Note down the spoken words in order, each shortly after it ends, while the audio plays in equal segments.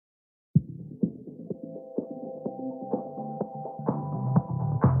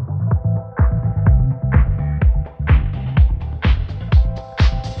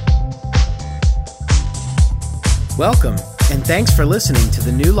Welcome, and thanks for listening to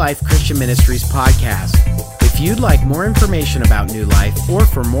the New Life Christian Ministries podcast. If you'd like more information about New Life or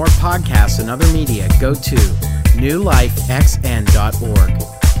for more podcasts and other media, go to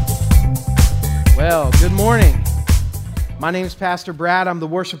newlifexn.org. Well, good morning. My name is Pastor Brad. I'm the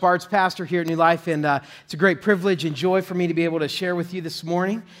worship arts pastor here at New Life, and it's a great privilege and joy for me to be able to share with you this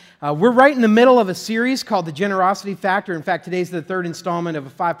morning. We're right in the middle of a series called The Generosity Factor. In fact, today's the third installment of a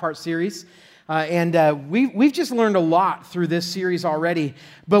 5-part series. We've just learned a lot through this series already.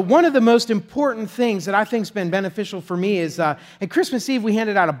 But one of the most important things that I think has been beneficial for me is at Christmas Eve, we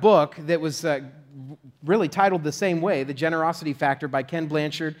handed out a book that was really titled the same way, The Generosity Factor by Ken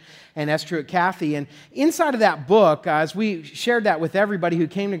Blanchard and S. Truett Cathy. And inside of that book, as we shared that with everybody who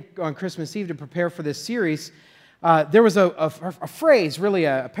came on Christmas Eve to prepare for this series, there was a phrase, really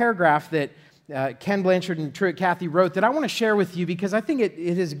a paragraph that Ken Blanchard and Truett Cathy wrote that I want to share with you because I think it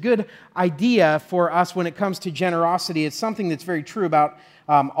is a good idea for us when it comes to generosity. It's something that's very true about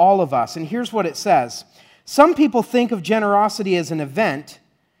all of us. And here's what it says. Some people think of generosity as an event.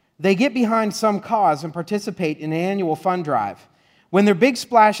 They get behind some cause and participate in an annual fund drive. When their big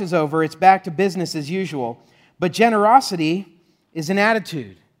splash is over, it's back to business as usual. But generosity is an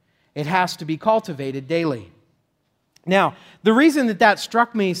attitude. It has to be cultivated daily. Now, the reason that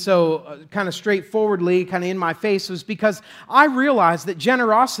struck me so kind of straightforwardly, kind of in my face, was because I realized that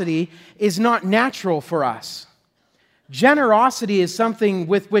generosity is not natural for us. Generosity is something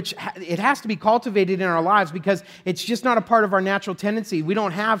with which it has to be cultivated in our lives because it's just not a part of our natural tendency. We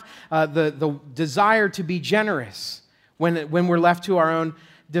don't have the desire to be generous when we're left to our own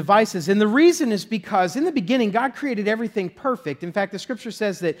devices. And the reason is because in the beginning, God created everything perfect. In fact, the scripture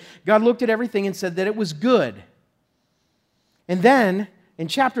says that God looked at everything and said that it was good. And then, in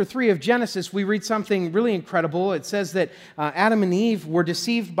chapter 3 of Genesis, we read something really incredible. It says that Adam and Eve were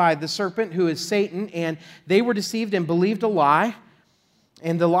deceived by the serpent, who is Satan, and they were deceived and believed a lie.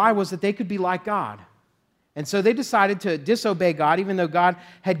 And the lie was that they could be like God. And so they decided to disobey God, even though God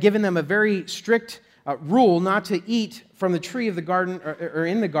had given them a very strict rule not to eat from the tree of the garden, or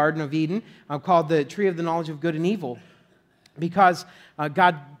in the Garden of Eden, called the tree of the knowledge of good and evil, because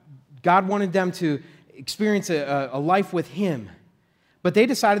God wanted them to experience a life with Him. But they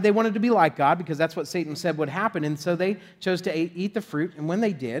decided they wanted to be like God because that's what Satan said would happen. And so they chose to eat the fruit. And when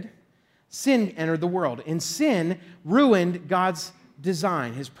they did, sin entered the world. And sin ruined God's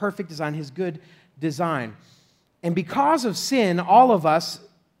design, His perfect design, His good design. And because of sin, all of us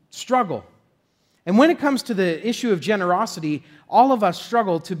struggle. And when it comes to the issue of generosity, all of us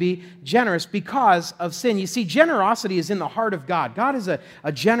struggle to be generous because of sin. You see, generosity is in the heart of God. God is a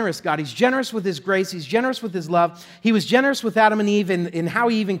generous God. He's generous with His grace. He's generous with His love. He was generous with Adam and Eve in how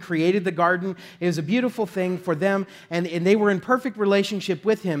He even created the garden. It was a beautiful thing for them, and they were in perfect relationship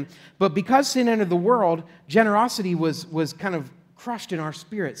with Him. But because sin entered the world, generosity was kind of crushed in our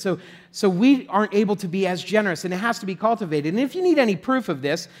spirit. So we aren't able to be as generous, and it has to be cultivated. And if you need any proof of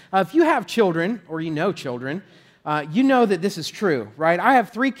this, if you have children, or you know children, you know that this is true, right? I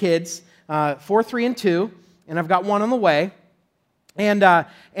have 3 kids, 4, 3, and 2, and I've got one on the way. And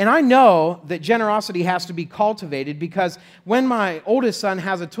I know that generosity has to be cultivated because when my oldest son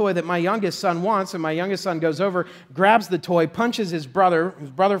has a toy that my youngest son wants, and my youngest son goes over, grabs the toy, punches his brother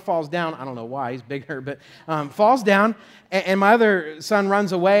falls down. I don't know why, he's bigger, but falls down, and my other son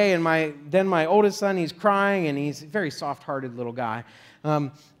runs away, and then my oldest son, he's crying, and he's a very soft-hearted little guy.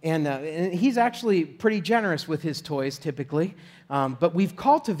 And he's actually pretty generous with his toys, typically, but we've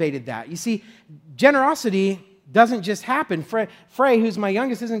cultivated that. You see, generosity doesn't just happen. Frey, who's my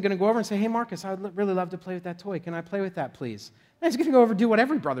youngest, isn't going to go over and say, "Hey, Marcus, I would really love to play with that toy. Can I play with that, please?" And he's going to go over and do what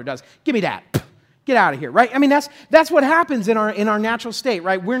every brother does. "Give me that. Get out of here," right? I mean, that's what happens in our natural state,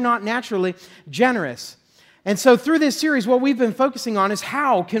 right? We're not naturally generous. And so through this series, what we've been focusing on is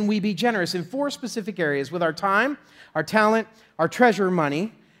how can we be generous in 4 specific areas: with our time, our talent, our treasure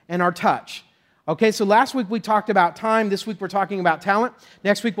money, and our touch. Okay, so last week we talked about time. This week we're talking about talent.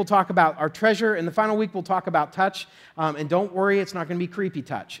 Next week we'll talk about our treasure. And the final week we'll talk about touch. And don't worry, it's not going to be creepy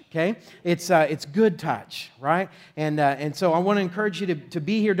touch, okay? It's good touch, right? And so I want to encourage you to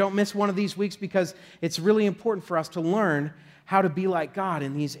be here. Don't miss one of these weeks because it's really important for us to learn how to be like God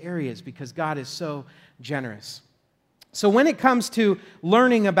in these areas because God is so generous. So when it comes to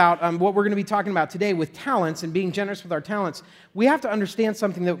learning about what we're going to be talking about today with talents and being generous with our talents, we have to understand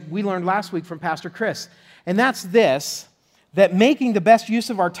something that we learned last week from Pastor Chris. And that's this, that making the best use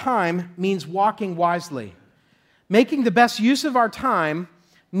of our time means walking wisely. Making the best use of our time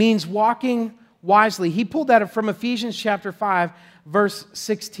means walking wisely. He pulled that from Ephesians chapter 5, verse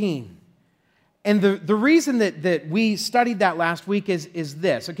 16. And the reason that we studied that last week is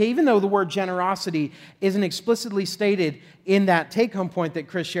this, okay? Even though the word generosity isn't explicitly stated in that take-home point that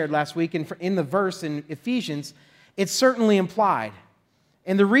Chris shared last week and in the verse in Ephesians, it's certainly implied.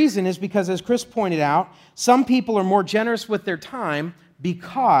 And the reason is because, as Chris pointed out, some people are more generous with their time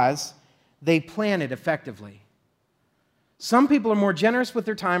because they plan it effectively. Some people are more generous with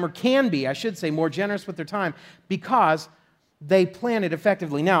their time, or can be, I should say, more generous with their time because they plan it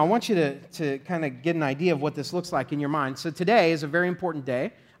effectively. Now, I want you to kind of get an idea of what this looks like in your mind. So today is a very important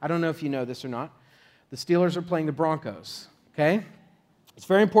day. I don't know if you know this or not. The Steelers are playing the Broncos, okay? It's a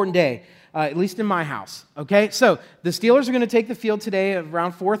very important day, at least in my house, okay? So the Steelers are going to take the field today at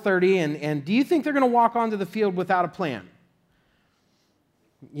around 4:30, and do you think they're going to walk onto the field without a plan?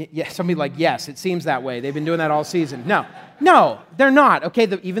 Yes, somebody like, yes, it seems that way. They've been doing that all season. No, they're not. Okay,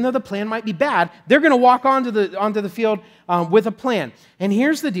 even though the plan might be bad, they're going to walk onto the field with a plan. And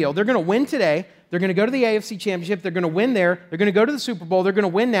here's the deal. They're going to win today. They're going to go to the AFC Championship. They're going to win there. They're going to go to the Super Bowl. They're going to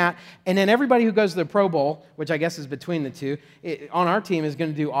win that. And then everybody who goes to the Pro Bowl, which I guess is between the two, on our team is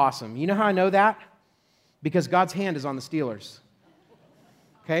going to do awesome. You know how I know that? Because God's hand is on the Steelers.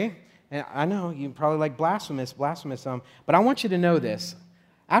 Okay? And I know you probably like blasphemous, but I want you to know this.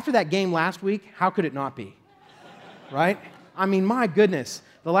 After that game last week, how could it not be? Right? I mean, my goodness.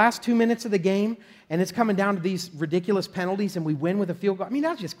 The last 2 minutes of the game, and it's coming down to these ridiculous penalties, and we win with a field goal. I mean,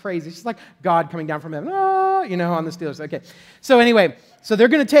 that's just crazy. It's just like God coming down from heaven, on the Steelers. Okay. So anyway, so they're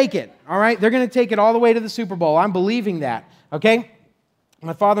going to take it, all right? They're going to take it all the way to the Super Bowl. I'm believing that, okay?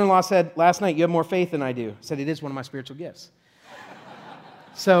 My father-in-law said last night, you have more faith than I do. I said, it is one of my spiritual gifts.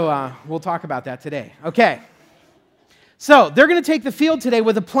 So we'll talk about that today. Okay. So they're going to take the field today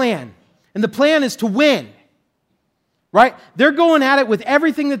with a plan, and the plan is to win, right? They're going at it with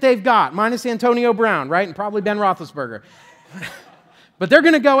everything that they've got, minus Antonio Brown, right, and probably Ben Roethlisberger. But they're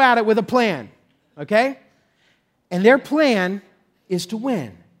going to go at it with a plan, okay? And their plan is to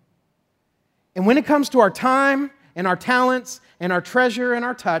win. And when it comes to our time and our talents and our treasure and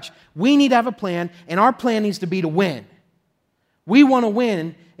our touch, we need to have a plan, and our plan needs to be to win. We want to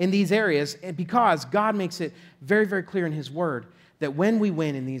win in these areas because God makes it very, very clear in His Word that when we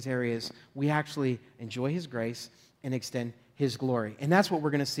win in these areas, we actually enjoy His grace and extend His glory. And that's what we're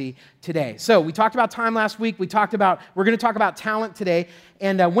going to see today. So we talked about time last week. We're going to talk about talent today.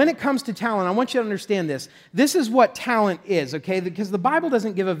 And when it comes to talent, I want you to understand this. This is what talent is, okay? Because the Bible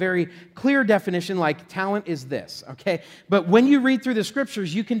doesn't give a very clear definition like talent is this, okay? But when you read through the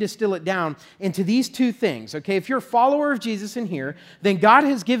Scriptures, you can distill it down into these two things, okay? If you're a follower of Jesus in here, then God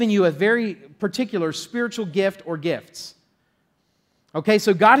has given you a very particular spiritual gift or gifts. Okay,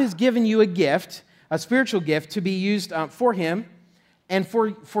 so God has given you a gift, a spiritual gift to be used for Him and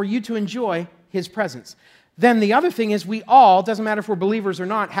for you to enjoy His presence. Then the other thing is we all, doesn't matter if we're believers or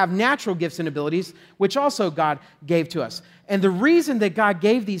not, have natural gifts and abilities, which also God gave to us. And the reason that God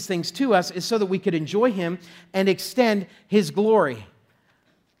gave these things to us is so that we could enjoy Him and extend His glory.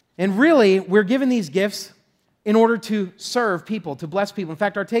 And really, we're given these gifts in order to serve people, to bless people. In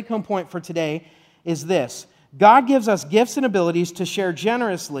fact, our take-home point for today is this. God gives us gifts and abilities to share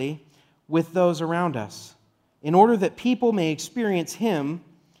generously with those around us in order that people may experience Him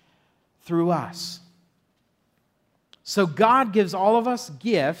through us. So God gives all of us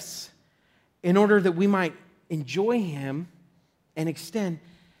gifts in order that we might enjoy Him and extend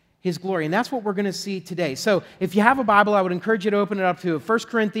His glory. And that's what we're going to see today. So if you have a Bible, I would encourage you to open it up to 1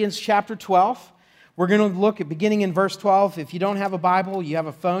 Corinthians chapter 12. We're going to look at beginning in verse 12. If you don't have a Bible, you have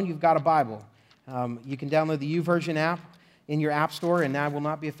a phone, you've got a Bible. You can download the YouVersion app in your app store, and I will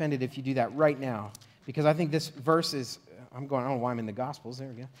not be offended if you do that right now, because I think this verse is, I don't know why I'm in the Gospels, there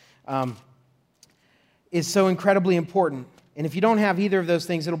we go, is so incredibly important. And if you don't have either of those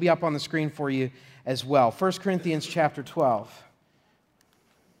things, it'll be up on the screen for you as well. 1 Corinthians chapter 12,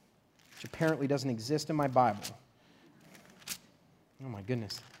 which apparently doesn't exist in my Bible. Oh my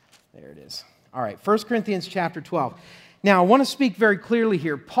goodness, there it is. All right, 1 Corinthians chapter 12. Now, I want to speak very clearly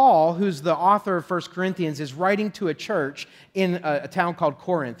here. Paul, who's the author of 1 Corinthians, is writing to a church in a town called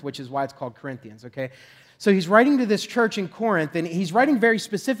Corinth, which is why it's called Corinthians, okay? So he's writing to this church in Corinth, and he's writing very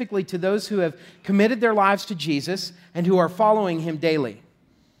specifically to those who have committed their lives to Jesus and who are following Him daily.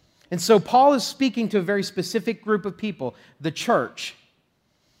 And so Paul is speaking to a very specific group of people, the church.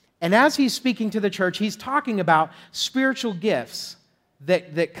 And as he's speaking to the church, he's talking about spiritual gifts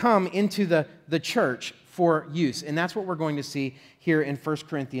that come into the church for use. And that's what we're going to see here in 1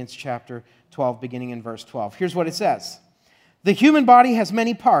 Corinthians chapter 12, beginning in verse 12. Here's what it says. The human body has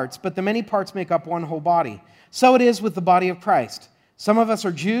many parts, but the many parts make up one whole body. So it is with the body of Christ. Some of us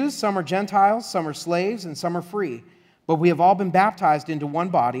are Jews, some are Gentiles, some are slaves, and some are free. But we have all been baptized into one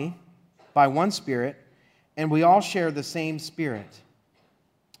body, by one Spirit, and we all share the same Spirit.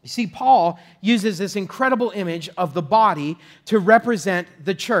 You see, Paul uses this incredible image of the body to represent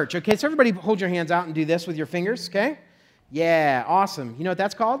the church. Okay, so everybody hold your hands out and do this with your fingers, okay? Yeah, awesome. You know what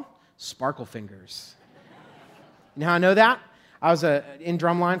that's called? Sparkle fingers. You know how I know that? I was in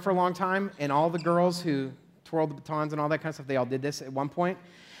drumline for a long time, and all the girls who twirled the batons and all that kind of stuff, they all did this at one point.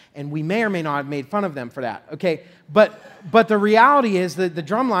 And we may or may not have made fun of them for that, okay? But the reality is that the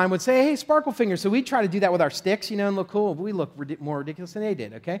drum line would say, hey, sparkle fingers. So we'd try to do that with our sticks, you know, and look cool. We look more ridiculous than they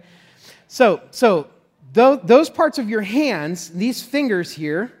did, okay? So those parts of your hands, these fingers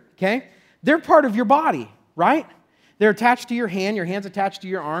here, okay, they're part of your body, right? They're attached to your hand's attached to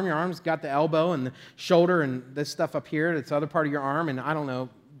your arm's got the elbow and the shoulder and this stuff up here, that's the other part of your arm, and I don't know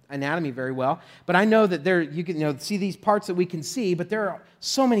anatomy very well, but I know that you can see these parts that we can see, but there are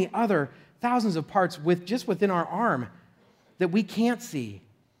so many other thousands of parts just within our arm that we can't see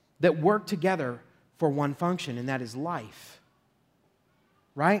that work together for one function, and that is life.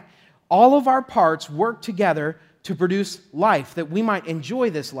 Right? All of our parts work together to produce life, that we might enjoy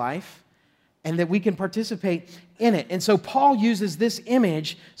this life and that we can participate in it. And so Paul uses this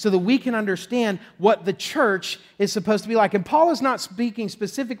image so that we can understand what the church is supposed to be like. And Paul is not speaking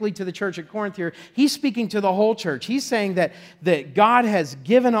specifically to the church at Corinth here. He's speaking to the whole church. He's saying that God has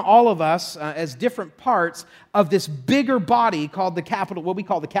given all of us as different parts of this bigger body called what we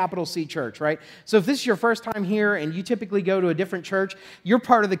call the capital C church, right? So if this is your first time here and you typically go to a different church, you're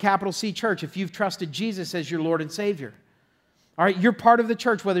part of the capital C church if you've trusted Jesus as your Lord and Savior. All right, you're part of the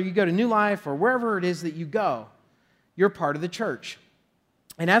church, whether you go to New Life or wherever it is that you go. You're part of the church.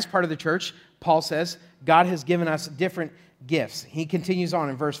 And as part of the church, Paul says, God has given us different gifts. He continues on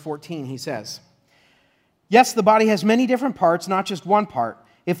in verse 14. He says, yes, the body has many different parts, not just one part.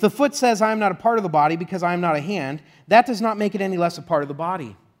 If the foot says, I am not a part of the body because I am not a hand, that does not make it any less a part of the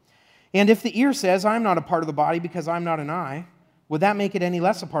body. And if the ear says, I am not a part of the body because I am not an eye, would that make it any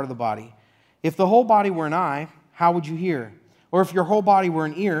less a part of the body? If the whole body were an eye, how would you hear? Or if your whole body were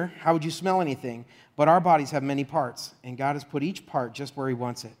an ear, how would you smell anything? But our bodies have many parts, and God has put each part just where He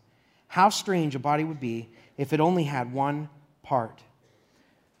wants it. How strange a body would be if it only had one part.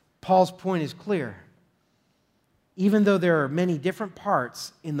 Paul's point is clear. Even though there are many different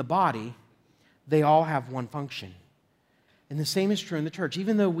parts in the body, they all have one function. And the same is true in the church.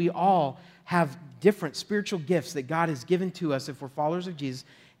 Even though we all have different spiritual gifts that God has given to us if we're followers of Jesus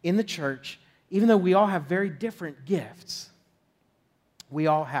in the church, even though we all have very different gifts, we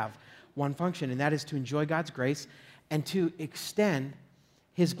all have one function, and that is to enjoy God's grace and to extend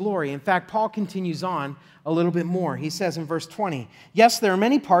His glory. In fact, Paul continues on a little bit more. He says in verse 20, yes, there are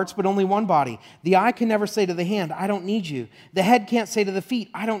many parts, but only one body. The eye can never say to the hand, I don't need you. The head can't say to the feet,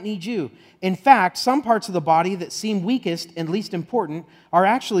 I don't need you. In fact, some parts of the body that seem weakest and least important are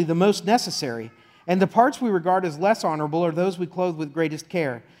actually the most necessary. And the parts we regard as less honorable are those we clothe with greatest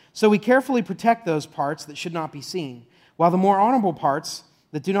care. So we carefully protect those parts that should not be seen, while the more honorable parts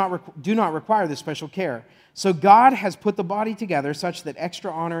that do not require this special care. So God has put the body together such that extra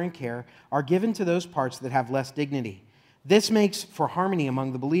honor and care are given to those parts that have less dignity. This makes for harmony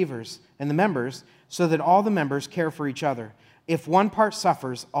among the believers and the members, so that all the members care for each other. If one part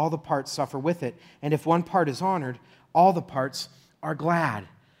suffers, all the parts suffer with it. And if one part is honored, all the parts are glad.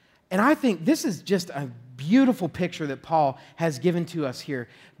 And I think this is just a beautiful picture that Paul has given to us here,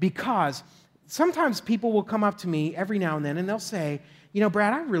 because sometimes people will come up to me every now and then and they'll say, you know,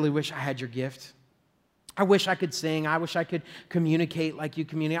 Brad, I really wish I had your gift. I wish I could sing. I wish I could communicate like you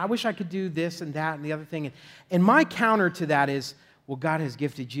communicate. I wish I could do this and that and the other thing. And my counter to that is, well, God has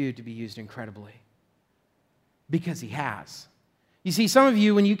gifted you to be used incredibly. Because He has. You see, some of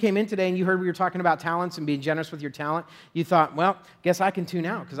you, when you came in today and you heard we were talking about talents and being generous with your talent, you thought, well, guess I can tune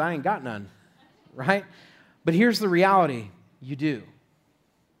out because I ain't got none, right? But here's the reality. You do.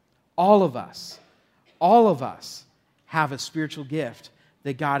 All of us have a spiritual gift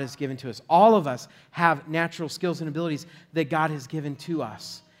that God has given to us. All of us have natural skills and abilities that God has given to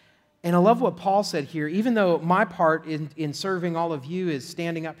us. And I love what Paul said here. Even though my part in serving all of you is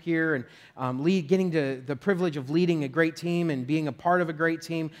standing up here and getting the privilege of leading a great team and being a part of a great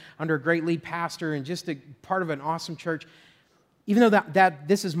team under a great lead pastor and just a part of an awesome church, even though that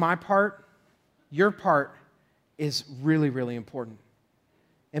this is my part, your part is really, really important.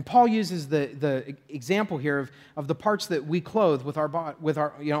 And Paul uses the example here of the parts that we clothe with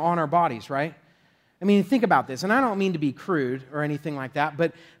our on our bodies, right? I mean, think about this, and I don't mean to be crude or anything like that,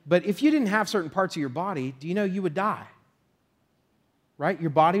 but if you didn't have certain parts of your body, do you know you would die? Right? Your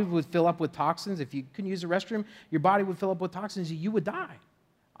body would fill up with toxins. If you couldn't use the restroom, your body would fill up with toxins. You would die.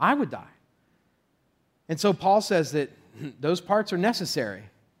 I would die. And so Paul says that those parts are necessary.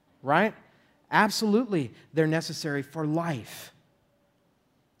 right? Absolutely, they're necessary for life.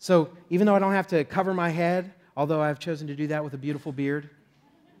 So even though I don't have to cover my head, although I've chosen to do that with a beautiful beard,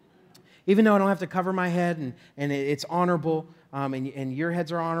 even though I don't have to cover my head and it's honorable, and your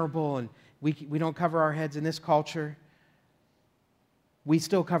heads are honorable, and we don't cover our heads in this culture, we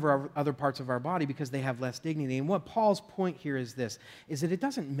still cover our other parts of our body because they have less dignity. And what Paul's point here is this, is that it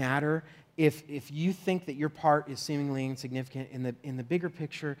doesn't matter if you think that your part is seemingly insignificant in the bigger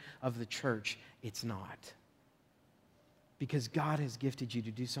picture of the church, it's not. Because God has gifted you to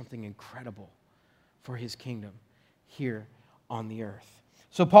do something incredible for His kingdom here on the earth.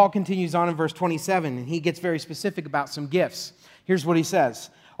 So Paul continues on in verse 27, and he gets very specific about some gifts. Here's what he says.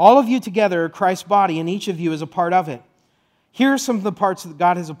 All of you together are Christ's body, and each of you is a part of it. Here are some of the parts that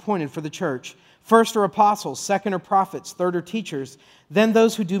God has appointed for the church. First are apostles, second are prophets, third are teachers, then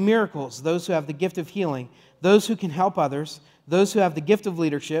those who do miracles, those who have the gift of healing, those who can help others, those who have the gift of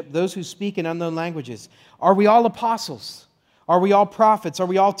leadership, those who speak in unknown languages. Are we all apostles? Are we all prophets? Are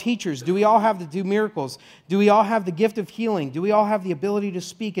we all teachers? Do we all have to do miracles? Do we all have the gift of healing? Do we all have the ability to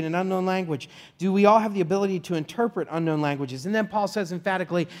speak in an unknown language? Do we all have the ability to interpret unknown languages? And then Paul says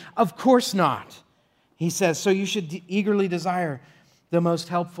emphatically, of course not. He says, so you should eagerly desire the most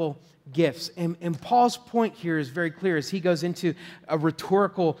helpful gifts. And Paul's point here is very clear as he goes into a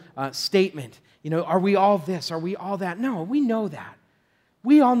rhetorical statement. You know, are we all this? Are we all that? No, we know that.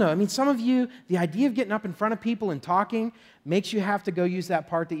 We all know. I mean, some of you, the idea of getting up in front of people and talking makes you have to go use that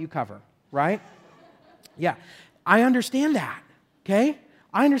part that you cover, right? Yeah, I understand that, okay?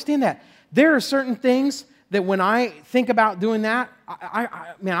 I understand that. There are certain things that when I think about doing that,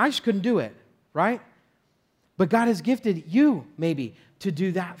 I just couldn't do it, right? But God has gifted you, maybe, to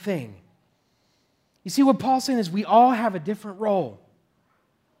do that thing. You see, what Paul's saying is we all have a different role.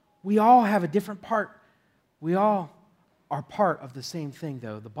 We all have a different part. We all are part of the same thing,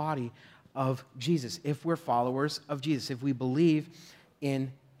 though, the body of Jesus, if we're followers of Jesus, if we believe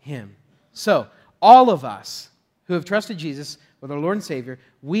in Him. So, all of us who have trusted Jesus with our Lord and Savior,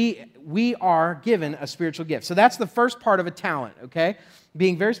 we are given a spiritual gift. So that's the first part of a talent, okay?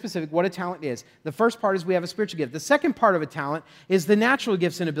 Being very specific what a talent is. The first part is we have a spiritual gift. The second part of a talent is the natural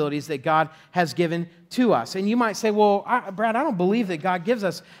gifts and abilities that God has given to us. And you might say, well, Brad, I don't believe that God gives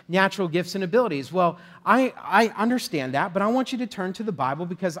us natural gifts and abilities. Well, I understand that, but I want you to turn to the Bible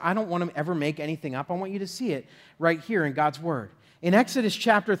because I don't want to ever make anything up. I want you to see it right here in God's Word. In Exodus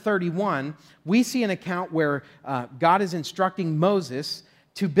chapter 31, we see an account where God is instructing Moses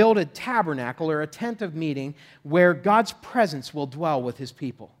to build a tabernacle or a tent of meeting where God's presence will dwell with His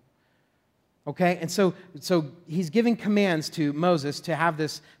people. Okay? And so He's giving commands to Moses to have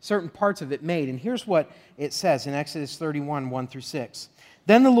this certain parts of it made. And here's what it says in Exodus 31, 1 through 6.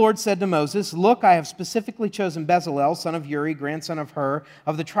 Then the Lord said to Moses, "Look, I have specifically chosen Bezalel, son of Uri, grandson of Hur,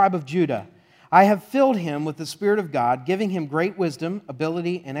 of the tribe of Judah. I have filled him with the Spirit of God, giving him great wisdom,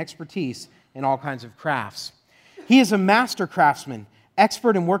 ability, and expertise in all kinds of crafts. He is a master craftsman,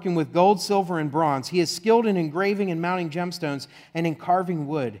 expert in working with gold, silver, and bronze. He is skilled in engraving and mounting gemstones and in carving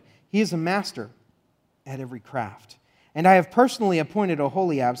wood. He is a master at every craft. And I have personally appointed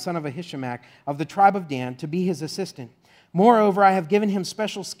Oholiab, son of Ahisamach, of the tribe of Dan, to be his assistant. Moreover, I have given him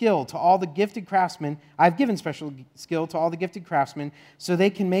special skill to all the gifted craftsmen. I have given special skill to all the gifted craftsmen so they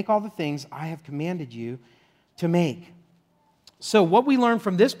can make all the things I have commanded you to make." So what we learn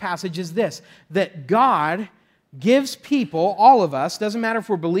from this passage is this, that God gives people, all of us, doesn't matter if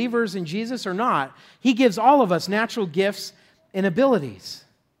we're believers in Jesus or not, He gives all of us natural gifts and abilities.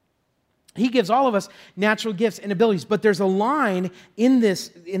 He gives all of us natural gifts and abilities. But there's a line in this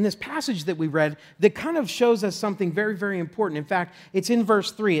passage that we read that kind of shows us something very, very important. In fact, it's in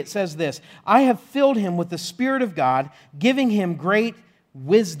verse 3. It says this, "I have filled him with the Spirit of God, giving him great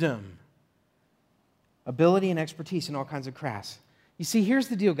wisdom, ability, and expertise in all kinds of crafts." You see, here's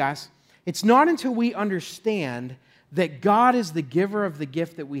the deal, guys. It's not until we understand that God is the giver of the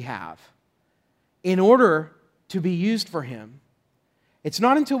gift that we have in order to be used for Him. It's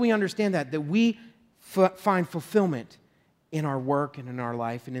not until we understand that we find fulfillment in our work and in our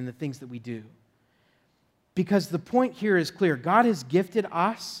life and in the things that we do. Because the point here is clear. God has gifted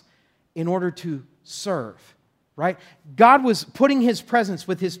us in order to serve, right? God was putting His presence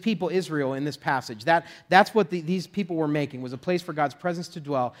with His people Israel in this passage. That's what these people were making, was a place for God's presence to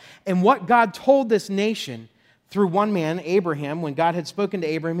dwell. And what God told this nation through one man, Abraham, when God had spoken to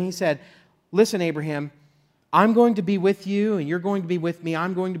Abraham, He said, "Listen, Abraham, I'm going to be with you, and you're going to be with me.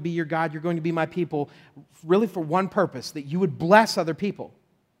 I'm going to be your God. You're going to be my people, really for one purpose, that you would bless other people.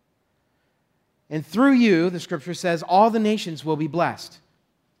 And through you, the Scripture says, all the nations will be blessed."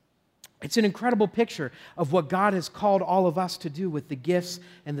 It's an incredible picture of what God has called all of us to do with the gifts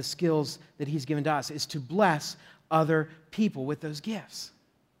and the skills that He's given to us, is to bless other people with those gifts.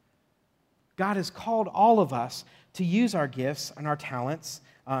 God has called all of us to use our gifts and our talents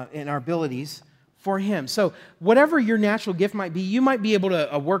and our abilities for Him. So whatever your natural gift might be, you might be able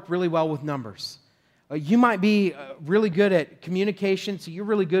to work really well with numbers. You might be really good at communication, so you're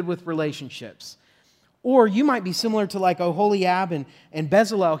really good with relationships. Or you might be similar to like Oholiab and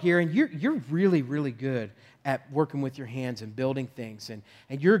Bezalel here, and you're really, really good at working with your hands and building things, and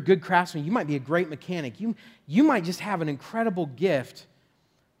you're a good craftsman. You might be a great mechanic. You might just have an incredible gift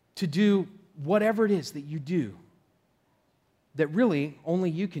to do whatever it is that you do that really only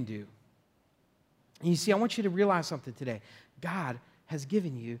you can do. And you see, I want you to realize something today. God has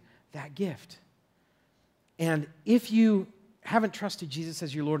given you that gift. And if you haven't trusted Jesus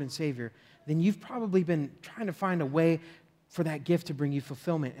as your Lord and Savior, then you've probably been trying to find a way for that gift to bring you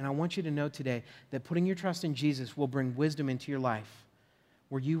fulfillment. And I want you to know today that putting your trust in Jesus will bring wisdom into your life,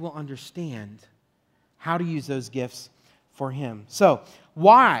 where you will understand how to use those gifts for Him. So,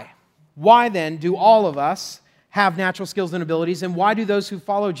 why? Why then do all of us have natural skills and abilities, and why do those who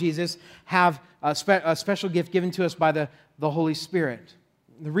follow Jesus have a special gift given to us by the Holy Spirit?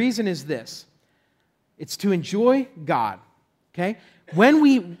 The reason is this. It's to enjoy God, okay? When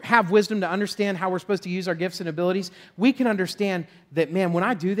we have wisdom to understand how we're supposed to use our gifts and abilities, we can understand that, man, when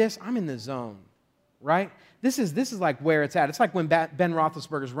I do this, I'm in the zone, right? This is like where it's at. It's like when Ben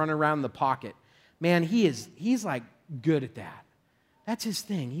Roethlisberger's running around in the pocket. Man, he's like good at that. That's his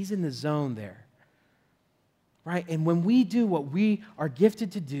thing. He's in the zone there, right? And when we do what we are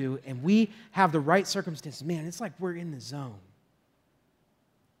gifted to do and we have the right circumstances, man, it's like we're in the zone.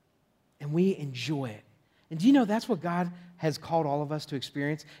 And we enjoy it. And do you know that's what God has called all of us to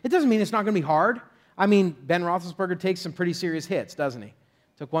experience? It doesn't mean it's not going to be hard. I mean, Ben Roethlisberger takes some pretty serious hits, doesn't he?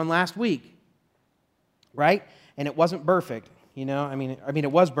 Took one last week, right? And it wasn't perfect, you know? I mean,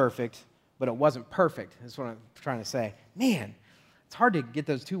 it was perfect, but it wasn't perfect. That's what I'm trying to say. Man, it's hard to get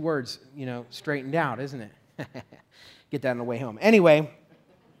those two words, straightened out, isn't it? Get that on the way home. Anyway,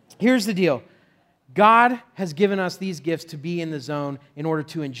 here's the deal. God has given us these gifts to be in the zone in order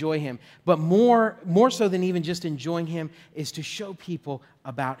to enjoy Him. But more so than even just enjoying Him is to show people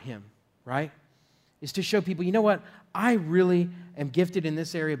about Him, right? Is to show people, you know what? I really am gifted in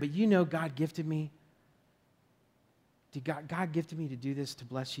this area, but God gifted me. God gifted me to do this, to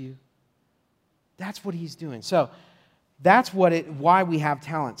bless you. That's what He's doing. So that's why we have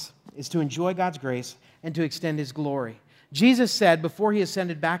talents, is to enjoy God's grace and to extend His glory. Jesus said before He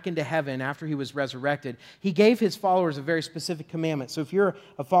ascended back into heaven after He was resurrected, He gave His followers a very specific commandment. So if you're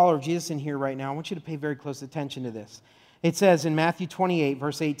a follower of Jesus in here right now, I want you to pay very close attention to this. It says in Matthew 28,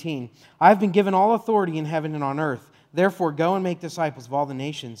 verse 18, "I've been given all authority in heaven and on earth. Therefore go and make disciples of all the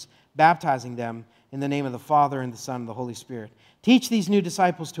nations, baptizing them in the name of the Father and the Son and the Holy Spirit. Teach these new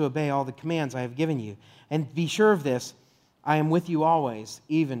disciples to obey all the commands I have given you. And be sure of this, I am with you always,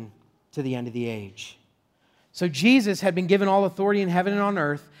 even to the end of the age." So Jesus had been given all authority in heaven and on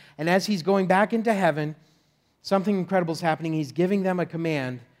earth, and as He's going back into heaven, something incredible is happening. He's giving them a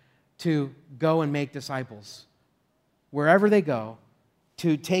command to go and make disciples. Wherever they go,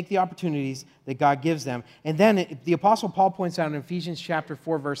 to take the opportunities that God gives them. And then the Apostle Paul points out in Ephesians chapter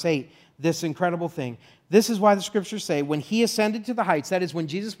 4, verse 8, this incredible thing. This is why the Scriptures say, when He ascended to the heights, that is, when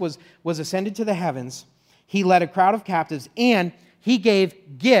Jesus was ascended to the heavens, He led a crowd of captives, and He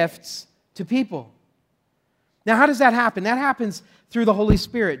gave gifts to people. Now, how does that happen? That happens through the Holy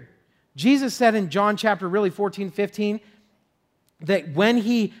Spirit. Jesus said in John chapter 14, 15, that when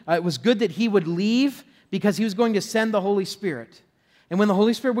it was good that He would leave because He was going to send the Holy Spirit. And when the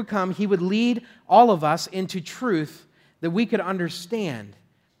Holy Spirit would come, He would lead all of us into truth that we could understand,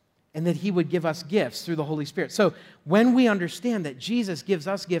 and that He would give us gifts through the Holy Spirit. So when we understand that Jesus gives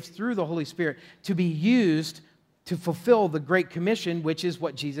us gifts through the Holy Spirit to be used to fulfill the Great Commission, which is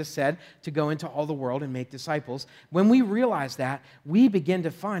what Jesus said, to go into all the world and make disciples. When we realize that, we begin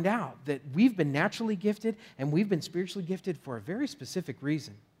to find out that we've been naturally gifted and we've been spiritually gifted for a very specific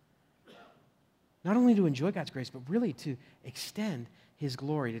reason. Not only to enjoy God's grace, but really to extend His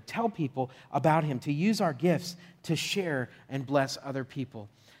glory, to tell people about Him, to use our gifts to share and bless other people.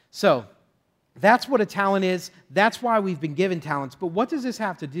 So, that's what a talent is. That's why we've been given talents. But what does this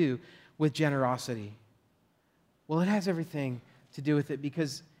have to do with generosity? Well, it has everything to do with it,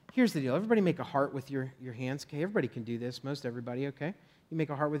 because here's the deal. Everybody make a heart with your hands. Okay, everybody can do this. Most everybody, okay? You make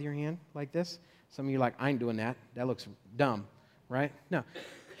a heart with your hand like this. Some of you are like, I ain't doing that. That looks dumb, right? No.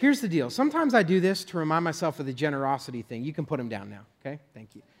 Here's the deal. Sometimes I do this to remind myself of the generosity thing. You can put them down now, okay?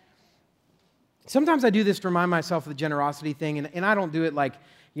 Thank you. Sometimes I do this to remind myself of the generosity thing, and I don't do it like,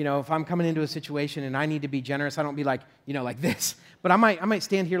 if I'm coming into a situation and I need to be generous, I don't be like, like this. But I might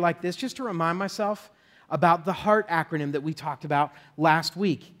stand here like this just to remind myself about the HEART acronym that we talked about last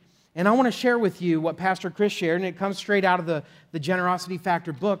week. And I want to share with you what Pastor Chris shared, and it comes straight out of the Generosity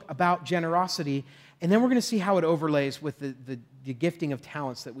Factor book about generosity, and then we're going to see how it overlays with the gifting of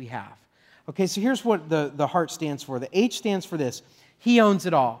talents that we have. Okay, so here's what the HEART stands for. The H stands for this: He owns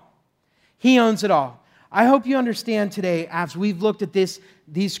it all. He owns it all. I hope you understand today, as we've looked at these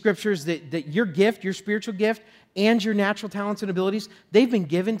scriptures, that your gift, your spiritual gift, and your natural talents and abilities, they've been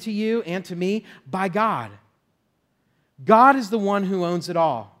given to you and to me by God. God is the one who owns it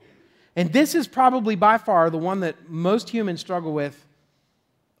all. And this is probably by far the one that most humans struggle with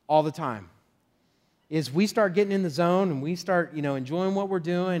all the time, is we start getting in the zone and we start, enjoying what we're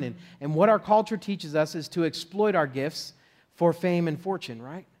doing. And what our culture teaches us is to exploit our gifts for fame and fortune,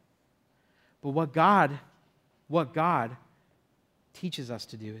 right? But what God teaches us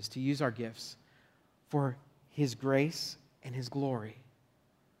to do is to use our gifts for His grace and His glory.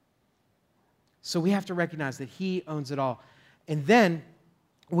 So we have to recognize that He owns it all. And then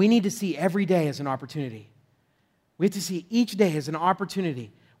we need to see every day as an opportunity. We have to see each day as an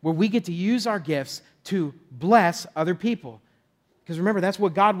opportunity where we get to use our gifts to bless other people. Because remember, that's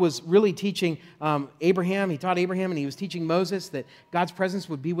what God was really teaching Abraham. He taught Abraham, and He was teaching Moses that God's presence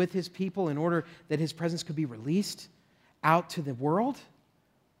would be with His people in order that His presence could be released out to the world,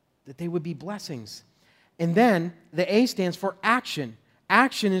 that they would be blessings. And then the A stands for action.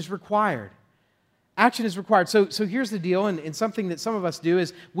 Action is required. Action is required. So here's the deal, and something that some of us do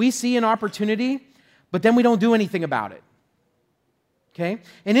is we see an opportunity, but then we don't do anything about it. Okay?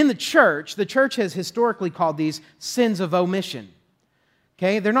 And in the church has historically called these sins of omission.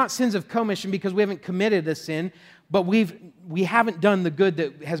 Okay? They're not sins of commission because we haven't committed a sin, but we haven't done the good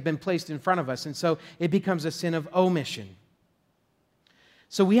that has been placed in front of us, and so it becomes a sin of omission.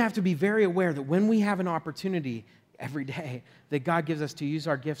 So we have to be very aware that when we have an opportunity every day that God gives us to use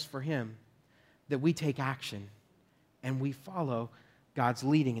our gifts for Him, that we take action and we follow God's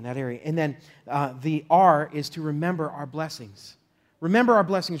leading in that area. And then the R is to remember our blessings. Remember our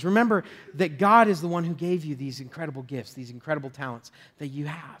blessings. Remember that God is the one who gave you these incredible gifts, these incredible talents that you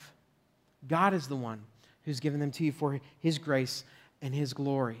have. God is the one who's given them to you for His grace and His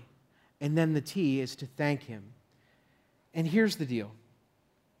glory. And then the T is to thank Him. And here's the deal.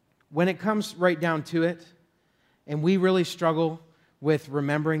 When it comes right down to it, and we really struggle with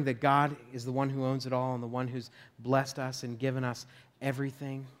remembering that God is the one who owns it all and the one who's blessed us and given us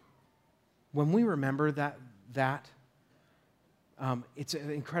everything, when we remember that, it's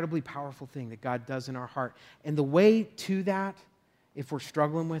an incredibly powerful thing that God does in our heart. And the way to that, if we're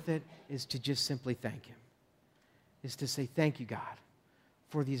struggling with it, is to just simply thank Him. Is to say, thank you, God,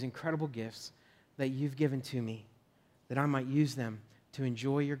 for these incredible gifts that you've given to me, that I might use them to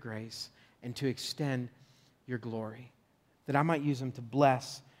enjoy your grace and to extend your glory, that I might use them to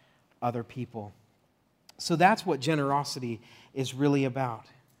bless other people. So that's what generosity is really about.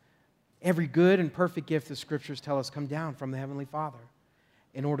 Every good and perfect gift the Scriptures tell us come down from the Heavenly Father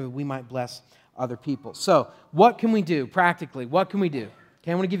in order that we might bless other people. So what can we do practically? What can we do?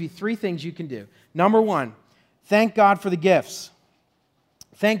 Okay, I want to give you 3 things you can do. Number 1, thank God for the gifts.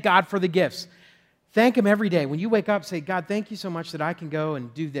 Thank God for the gifts. Thank Him every day. When you wake up, say, God, thank you so much that I can go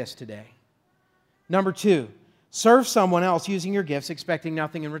and do this today. Number 2, serve someone else using your gifts, expecting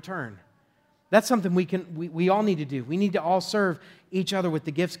nothing in return. That's something we all need to do. We need to all serve each other with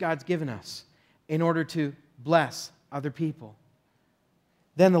the gifts God's given us in order to bless other people.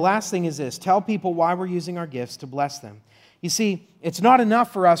 Then the last thing is this: tell people why we're using our gifts to bless them. You see, it's not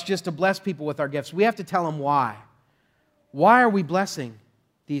enough for us just to bless people with our gifts. We have to tell them why. Why are we blessing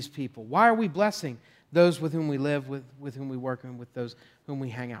these people? Why are we blessing those with whom we live, with whom we work, and with those whom we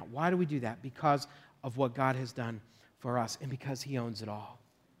hang out? Why do we do that? Because of what God has done for us and because He owns it all.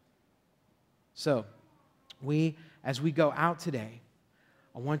 So, as we go out today,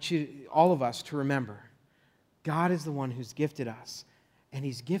 I want all of us to remember, God is the one who's gifted us, and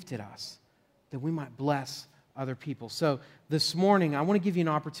He's gifted us that we might bless other people. So this morning, I want to give you an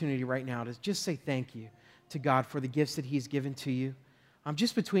opportunity right now to just say thank you to God for the gifts that He's given to you.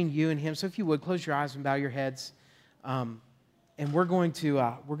 Just between you and Him. So if you would, close your eyes and bow your heads. And we're going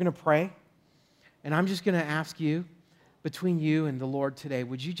to pray. And I'm just going to ask you, between you and the Lord today,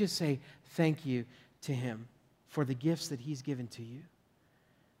 would you just say thank you to Him for the gifts that He's given to you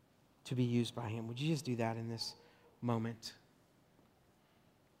to be used by Him? Would you just do that in this moment?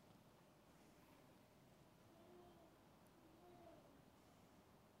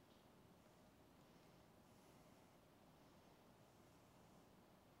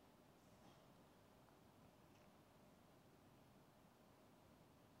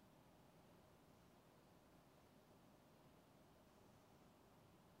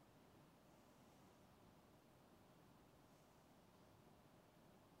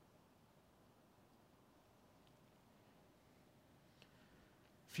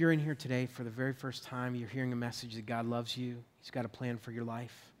 If you're in here today for the very first time, you're hearing a message that God loves you, He's got a plan for your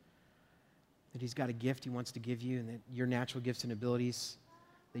life, that He's got a gift He wants to give you, and that your natural gifts and abilities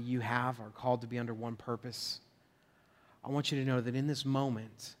that you have are called to be under one purpose, I want you to know that in this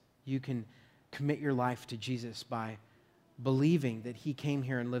moment, you can commit your life to Jesus by believing that He came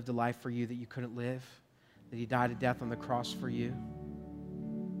here and lived a life for you that you couldn't live, that He died a death on the cross for you,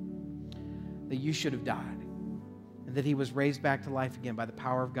 that you should have died, and that He was raised back to life again by the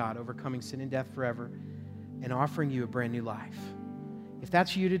power of God, overcoming sin and death forever and offering you a brand new life. If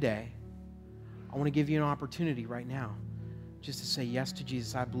that's you today, I want to give you an opportunity right now just to say yes to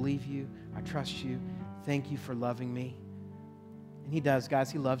Jesus. I believe you. I trust you. Thank you for loving me. And He does,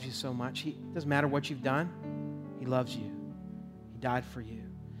 guys. He loves you so much. It doesn't matter what you've done. He loves you. He died for you.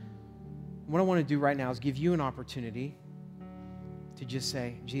 What I want to do right now is give you an opportunity to just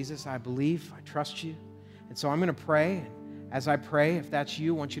say, Jesus, I believe. I trust you. And so I'm going to pray. And as I pray, if that's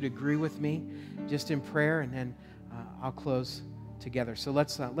you, I want you to agree with me just in prayer, and then I'll close together. So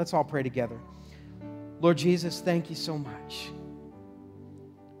let's all pray together. Lord Jesus, thank you so much.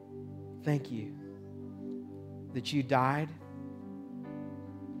 Thank you that you died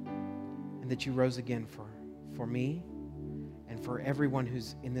and that you rose again for me and for everyone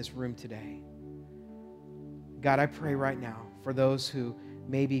who's in this room today. God, I pray right now for those who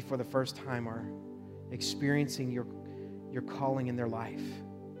maybe for the first time are experiencing your calling in their life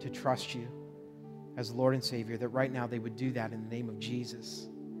to trust you as Lord and Savior, that right now they would do that in the name of Jesus.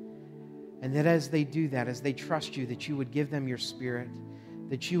 And that as they do that, as they trust you, that you would give them your Spirit,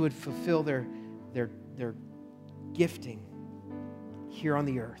 that you would fulfill their gifting here on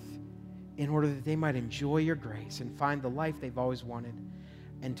the earth in order that they might enjoy your grace and find the life they've always wanted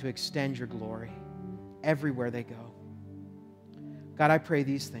and to extend your glory everywhere they go. God, I pray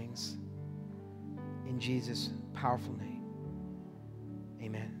these things in Jesus' powerful name.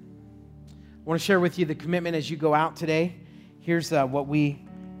 Amen. I want to share with you the commitment as you go out today. Here's what we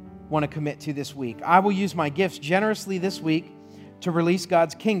want to commit to this week. I will use my gifts generously this week to release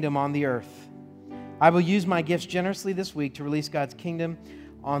God's kingdom on the earth. I will use my gifts generously this week to release God's kingdom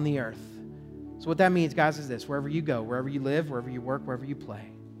on the earth. So what that means, guys, is this. Wherever you go, wherever you live, wherever you work, wherever you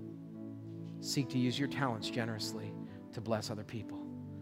play, seek to use your talents generously to bless other people.